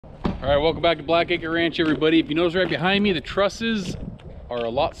All right, welcome back to Blackacre Ranch, everybody. If you notice right behind me, the trusses are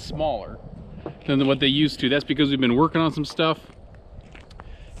a lot smaller than what they used to. That's because we've been working on some stuff,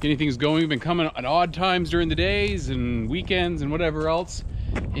 getting things going. We've been coming at odd times during the days and weekends and whatever else.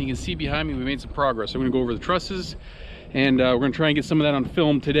 And you can see behind me, we made some progress. So I'm gonna go over the trusses, and we're gonna try and get some of that on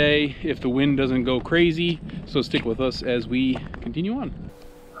film today if the wind doesn't go crazy. So stick with us as we continue on.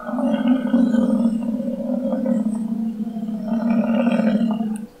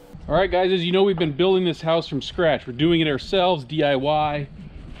 All right, guys, as you know, we've been building this house from scratch. We're doing it ourselves, DIY.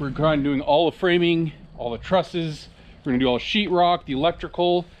 We're kind of doing all the framing, all the trusses. We're gonna do all the sheetrock, the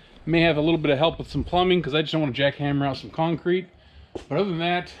electrical. May have a little bit of help with some plumbing because I just don't want to jackhammer out some concrete. But other than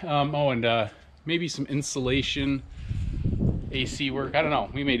that, maybe some insulation, AC work. I don't know,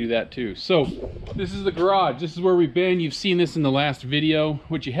 we may do that too. So this is the garage. This is where we've been. You've seen this in the last video.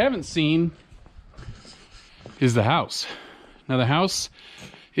 What you haven't seen is the house. Now the house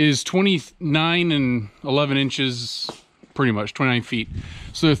is 29 and 11 inches, pretty much 29 feet.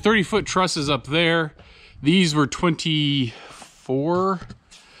 So there are 30-foot trusses up there. These were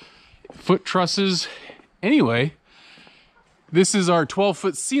 24-foot trusses. Anyway, this is our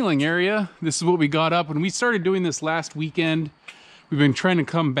 12-foot ceiling area. This is what we got up when we started doing this last weekend. We've been trying to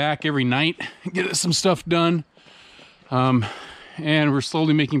come back every night and get some stuff done. And we're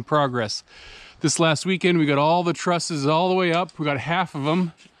slowly making progress. This last weekend, we got all the trusses all the way up. We got half of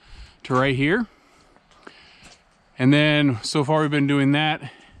them to right here. And then so far we've been doing that.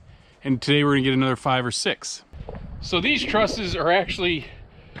 And today we're gonna get another 5 or 6. So these trusses are actually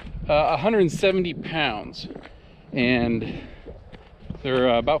 170 pounds. And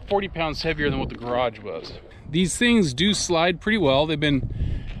they're about 40 pounds heavier than what the garage was. These things do slide pretty well. They've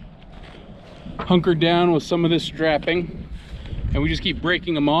been hunkered down with some of this strapping. And we just keep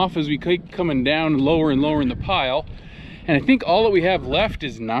breaking them off as we keep coming down lower and lower in the pile. And I think all that we have left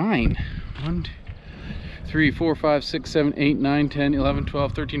is 9. 1, 2, 3, 4, 5, 6, 7, 8, 9, 10, 11,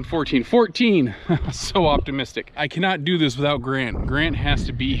 12, 13, 14. 14! So optimistic. I cannot do this without Grant. Grant has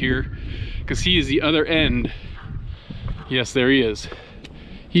to be here because he is the other end. Yes, there he is.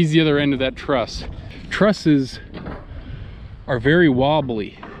 He's the other end of that truss. Trusses are very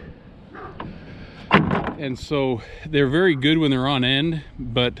wobbly. And so they're very good when they're on end,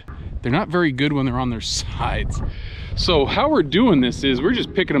 but they're not very good when they're on their sides. So how we're doing this is we're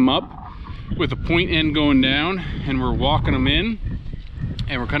just picking them up with the point end going down, and we're walking them in,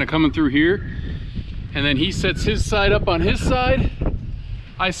 and we're kind of coming through here. And then he sets his side up on his side.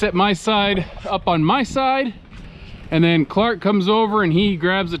 I set my side up on my side. And then Clark comes over and he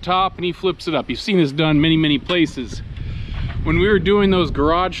grabs the top and he flips it up. You've seen this done many, many places. When we were doing those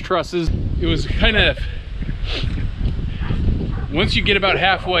garage trusses, it was kind of, once you get about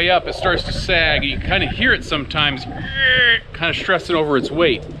halfway up, it starts to sag. You kind of hear it sometimes, kind of stressing over its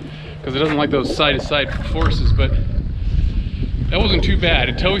weight because it doesn't like those side-to-side forces. But that wasn't too bad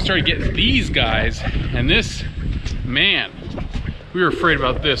until we started getting these guys. And this, man, we were afraid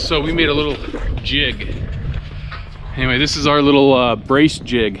about this. So we made a little jig. Anyway, this is our little brace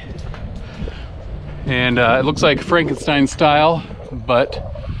jig. And it looks like Frankenstein style, but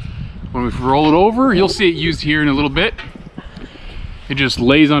when we roll it over, you'll see it used here in a little bit. It just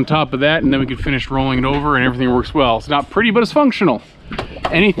lays on top of that, and then we can finish rolling it over and everything works well. It's not pretty, but it's functional.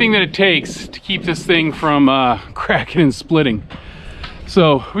 Anything that it takes to keep this thing from cracking and splitting.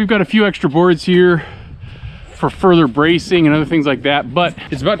 So we've got a few extra boards here for further bracing and other things like that, but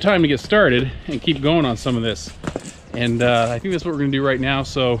it's about time to get started and keep going on some of this. And I think that's what we're gonna do right now,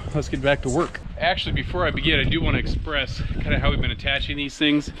 so let's get back to work. Actually, before I begin, I do want to express kind of how we've been attaching these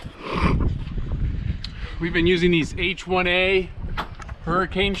things. We've been using these H1A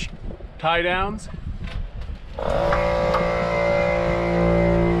hurricane tie downs.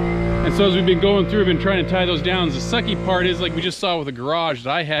 And so as we've been going through, we've been trying to tie those down. The sucky part is, like we just saw with the garage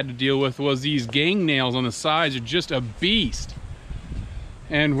that I had to deal with, was these gang nails on the sides are just a beast.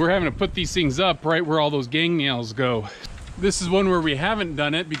 And we're having to put these things up right where all those gang nails go. This is one where we haven't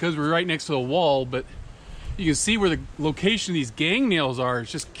done it because we're right next to the wall, but you can see where the location of these gang nails are.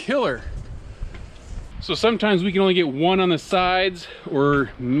 It's just killer. So sometimes we can only get one on the sides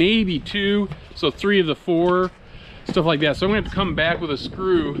or maybe 2, so 3 of the 4, stuff like that. So I'm gonna have to come back with a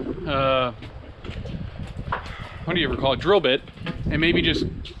screw, what do you ever call it, drill bit, and maybe just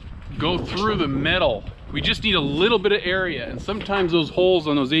go through the metal. We just need a little bit of area, and sometimes those holes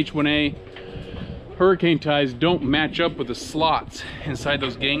on those H1A hurricane ties don't match up with the slots inside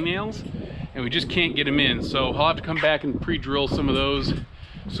those gang nails, and we just can't get them in. So I'll have to come back and pre-drill some of those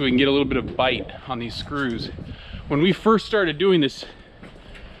so we can get a little bit of bite on these screws. When we first started doing this,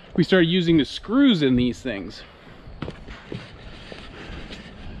 we started using the screws in these things.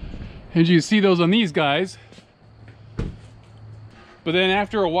 As you see those on these guys. But then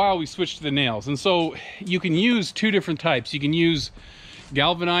after a while we switched to the nails. And so you can use two different types. You can use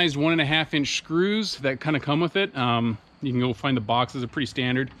galvanized 1.5 inch screws that kind of come with it. You can go find the boxes, they're pretty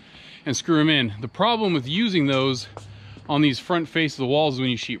standard, and screw them in. The problem with using those on these front face of the walls is when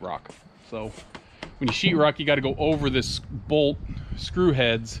you sheetrock. So when you sheetrock, you got to go over this bolt screw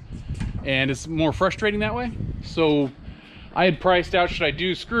heads, and it's more frustrating that way. So I had priced out, should I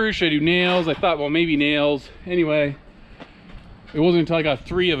do screws, should I do nails? I thought, well, maybe nails. Anyway, it wasn't until I got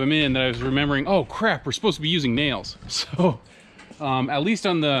 3 of them in that I was remembering, oh crap, we're supposed to be using nails. So at least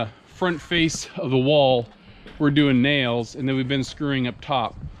on the front face of the wall, we're doing nails, and then we've been screwing up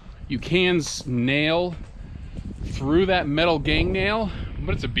top. You can nail through that metal gang nail,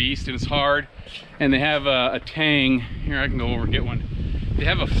 but it's a beast and it's hard. And they have a tang. Here, I can go over and get one. They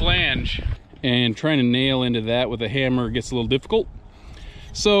have a flange, and trying to nail into that with a hammer gets a little difficult.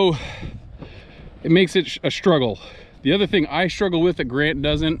 So it makes it a struggle. The other thing I struggle with that Grant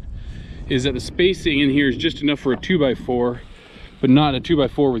doesn't is that the spacing in here is just enough for a 2x4, but not a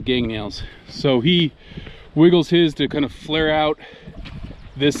 2x4 with gang nails. So he wiggles his to kind of flare out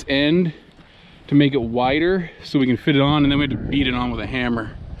this end to make it wider so we can fit it on, and then we have to beat it on with a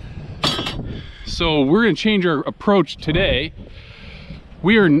hammer. So we're going to change our approach today.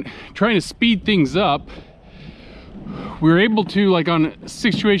 We are trying to speed things up. We're able to, like on a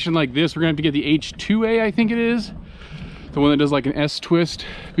situation like this, we're going to have to get the H2A, I think it is, the one that does like an S twist,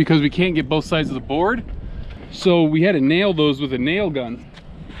 because we can't get both sides of the board. So we had to nail those with a nail gun.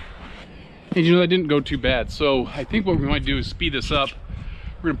 And you know, that didn't go too bad. So I think what we might do is speed this up.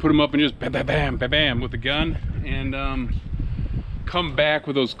 We're gonna put them up and just bam, bam, bam, bam, bam with the gun, and come back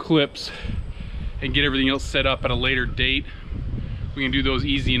with those clips and get everything else set up at a later date. We can do those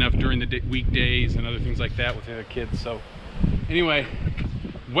easy enough during the weekdays and other things like that with the other kids. So anyway,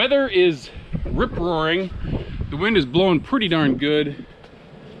 weather is rip-roaring. The wind is blowing pretty darn good.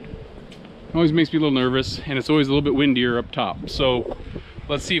 It always makes me a little nervous, and it's always a little bit windier up top. So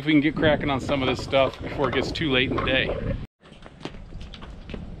let's see if we can get cracking on some of this stuff before it gets too late in the day. Not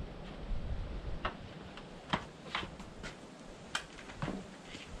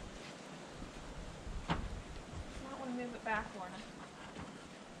want to move it back, Lorna.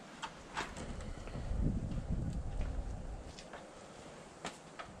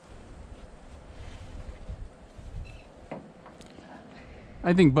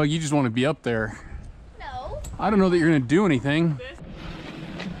 I think, Bug, you just want to be up there. No. I don't know that you're going to do anything.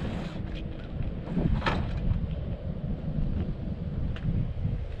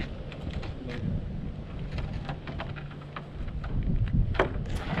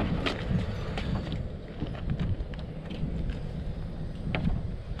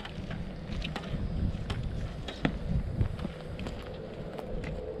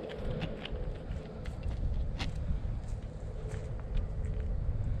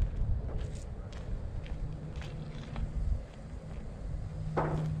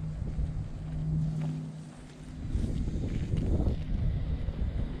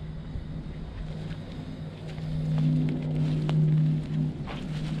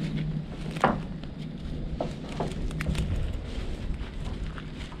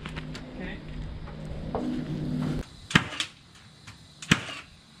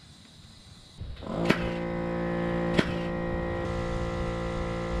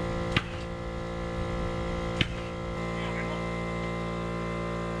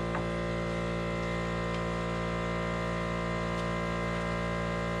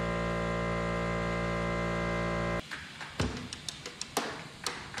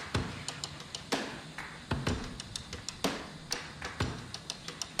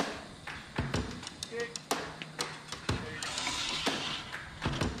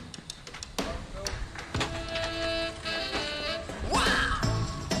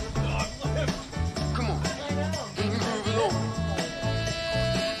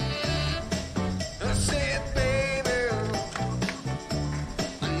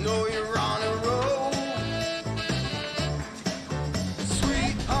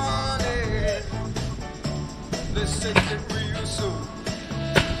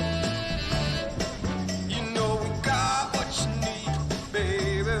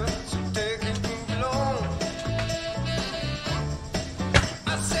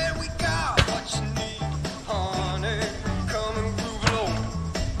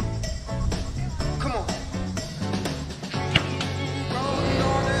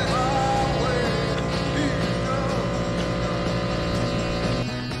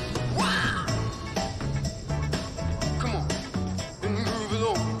 Come on.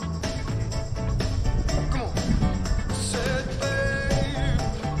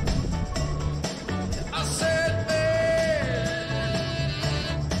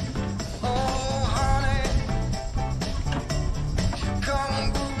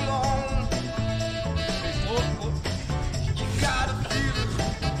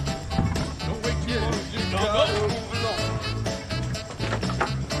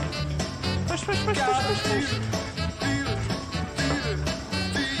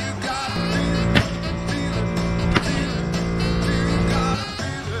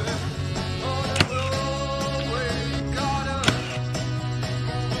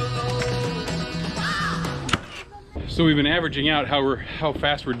 So we've been averaging out how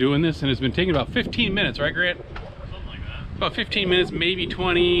fast we're doing this, and it's been taking about 15 minutes, right, Grant? Something like that. About 15 minutes, maybe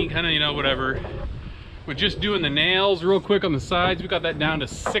 20, kind of, you know, whatever. With just doing the nails real quick on the sides, we got that down to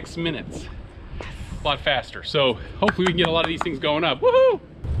 6 minutes. A lot faster. So hopefully we can get a lot of these things going up. Woohoo!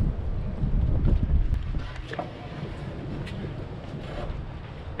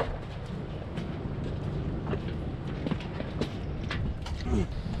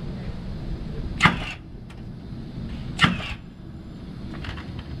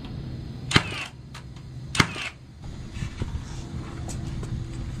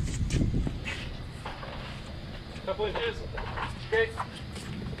 Couple inches. Okay.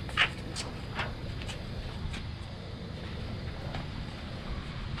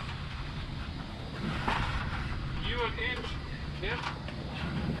 You an inch. Yep.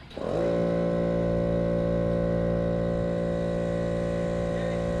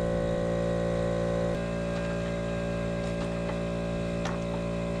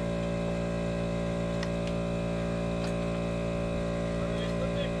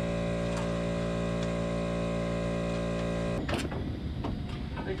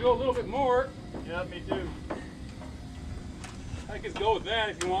 I go a little bit more. Yeah, me too. I could go with that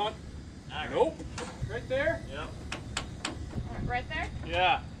if you want. Nope. Right there. Yep. Right there?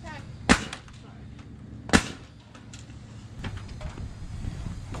 Yeah. Okay.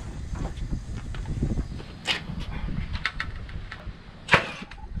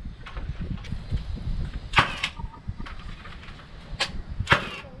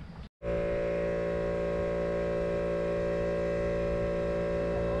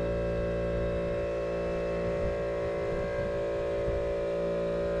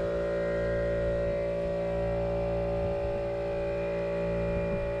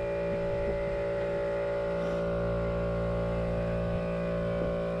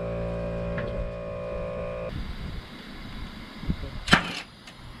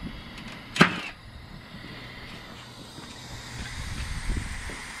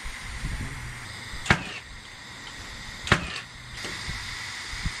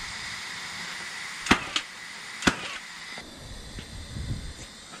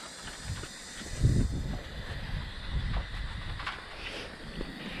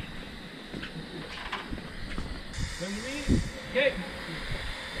 Okay.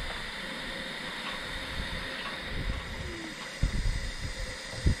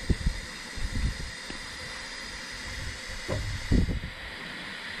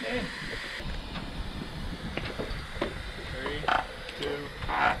 Okay.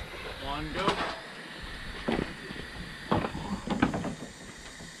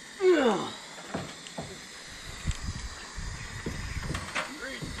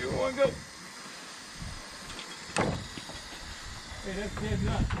 3, 2, 1, go. Hey, that's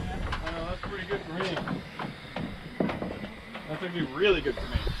nuts, man. I know, that's pretty good for me. That's actually really good for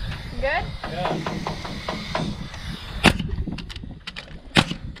me. Good? Yeah.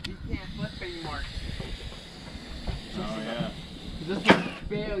 You can't flip anymore. Oh, yeah. This one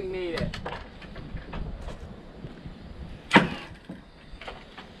barely made it.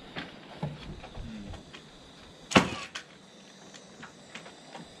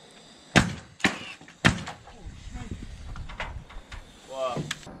 Wow.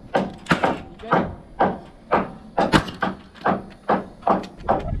 You got it?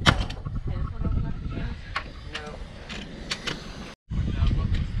 No.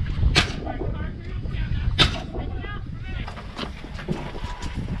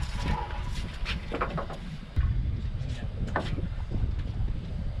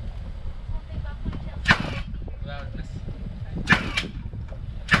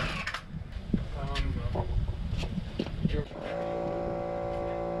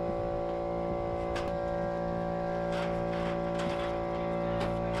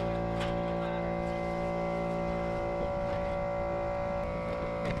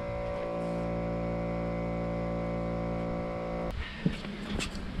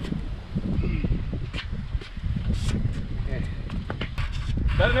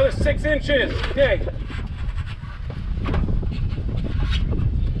 About another 6 inches. Okay.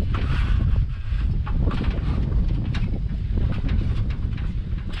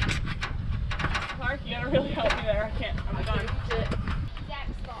 Clark, you gotta really help me there. I can't. I'm done.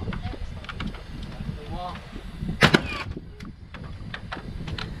 Zach's fault. Well,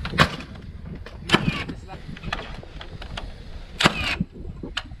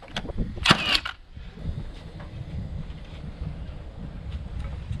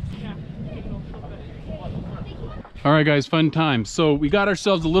 All right, guys, fun time. So we got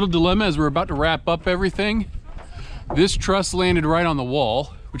ourselves a little dilemma as we're about to wrap up everything. This truss landed right on the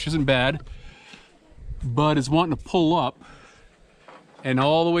wall, which isn't bad, but it's wanting to pull up, and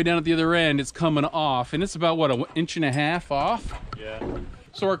all the way down at the other end, it's coming off, and it's about, what, an inch and a half off? Yeah.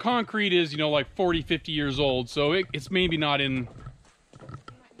 So our concrete is, you know, like 40, 50 years old, so it's maybe not in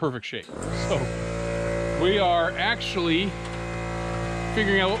perfect shape. So we are actually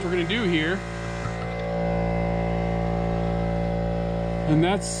figuring out what we're gonna do here. And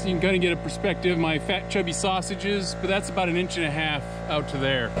that's, you can kind of get a perspective, my fat chubby sausages, but that's about an inch and a half out to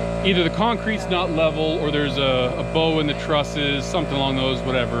there. Either the concrete's not level or there's a bow in the trusses, something along those,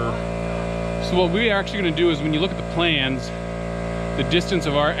 whatever. So what we're actually gonna do is, when you look at the plans, the distance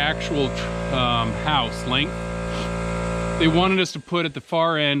of our actual house length, they wanted us to put at the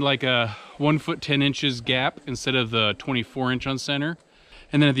far end like a 1 foot 10 inches gap instead of the 24 inch on center.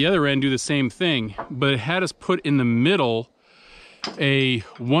 And then at the other end do the same thing, but it had us put in the middle a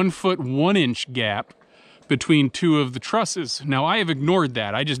 1 foot 1 inch gap between two of the trusses. Now I have ignored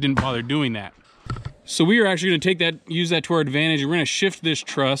that. I just didn't bother doing that. So we are actually going to take that, use that to our advantage. We're going to shift this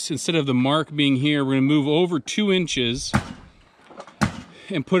truss. Instead of the mark being here, we're going to move over 2 inches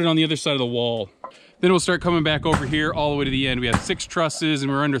and put it on the other side of the wall. Then we'll start coming back over here all the way to the end. We have 6 trusses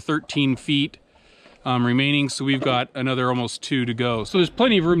and we're under 13 feet remaining, so we've got another almost 2 to go. So there's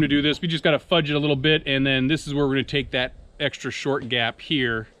plenty of room to do this. We just got to fudge it a little bit, and then this is where we're going to take that extra short gap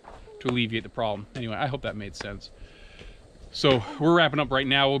here to alleviate the problem. Anyway, I hope that made sense. So we're wrapping up right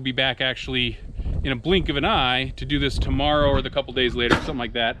now. We'll be back actually in a blink of an eye to do this tomorrow or the couple days later, something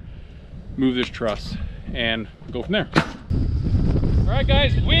like that. Move this truss and go from there. All right,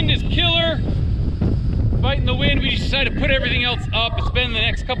 guys, wind is killer. Fighting the wind, we decided to put everything else up. It's been the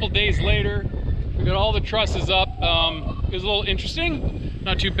next couple days later. We got all the trusses up. It was a little interesting.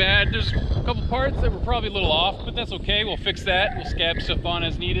 Not too bad. There's a couple parts that were probably a little off, but that's okay. We'll fix that. We'll scab stuff on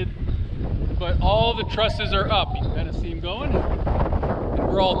as needed. But all the trusses are up. You can kind of see them going. And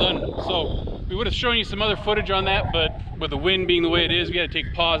we're all done. So we would have shown you some other footage on that, but with the wind being the way it is, we got to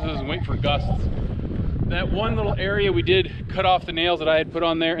take pauses and wait for gusts. That one little area, we did cut off the nails that I had put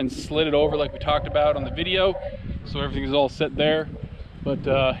on there and slid it over like we talked about on the video. So everything's all set there. But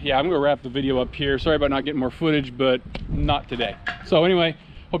yeah, I'm gonna wrap the video up here. Sorry about not getting more footage, but not today. So anyway,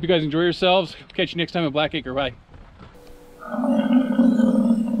 hope you guys enjoy yourselves. Catch you next time at Blackacre. Bye.